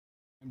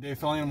I'm Dave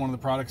Fillion, one of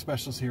the product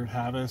specialists here at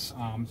Havis.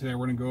 Today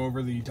we're going to go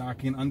over the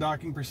docking and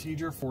undocking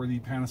procedure for the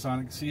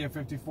Panasonic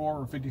CF54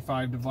 or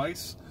 55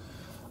 device.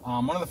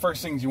 One of the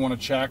first things you want to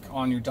check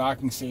on your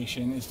docking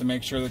station is to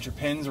make sure that your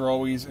pins are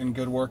always in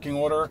good working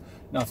order.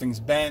 Nothing's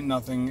bent,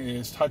 nothing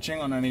is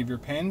touching on any of your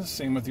pins,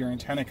 same with your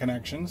antenna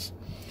connections.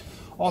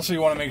 Also,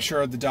 you want to make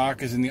sure the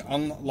dock is in the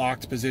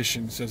unlocked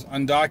position. It says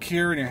undock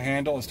here and your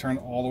handle is turned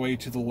all the way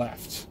to the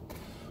left.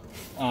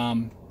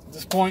 At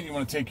this point, you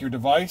want to take your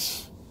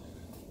device.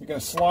 You're going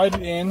to slide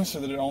it in so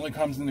that it only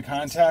comes into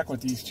contact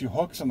with these two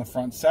hooks on the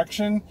front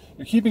section.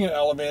 You're keeping it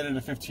elevated at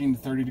a 15 to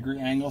 30 degree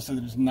angle so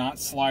that it's not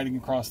sliding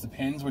across the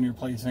pins when you're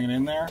placing it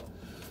in there.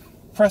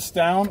 Press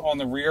down on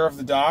the rear of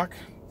the dock,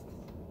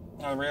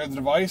 the rear of the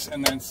device,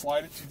 and then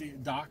slide it to the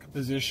dock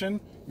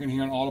position. You're going to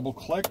hear an audible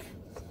click,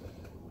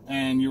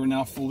 and you are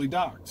now fully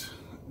docked.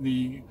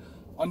 The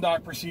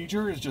undock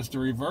procedure is just a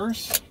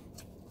reverse.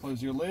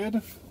 Close your lid.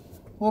 A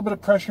little bit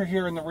of pressure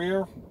here in the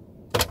rear.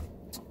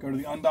 Go to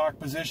the undock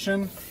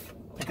position,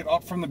 pick it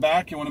up from the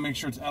back. You want to make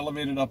sure it's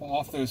elevated up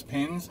off those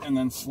pins and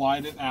then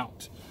slide it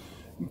out.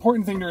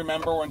 Important thing to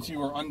remember once you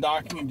are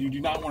undocking, and you do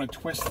not want to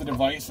twist the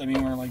device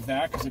anywhere like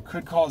that because it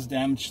could cause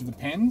damage to the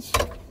pins.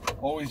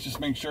 Always just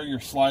make sure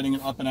you're sliding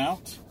it up and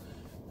out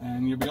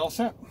and you'll be all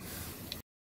set.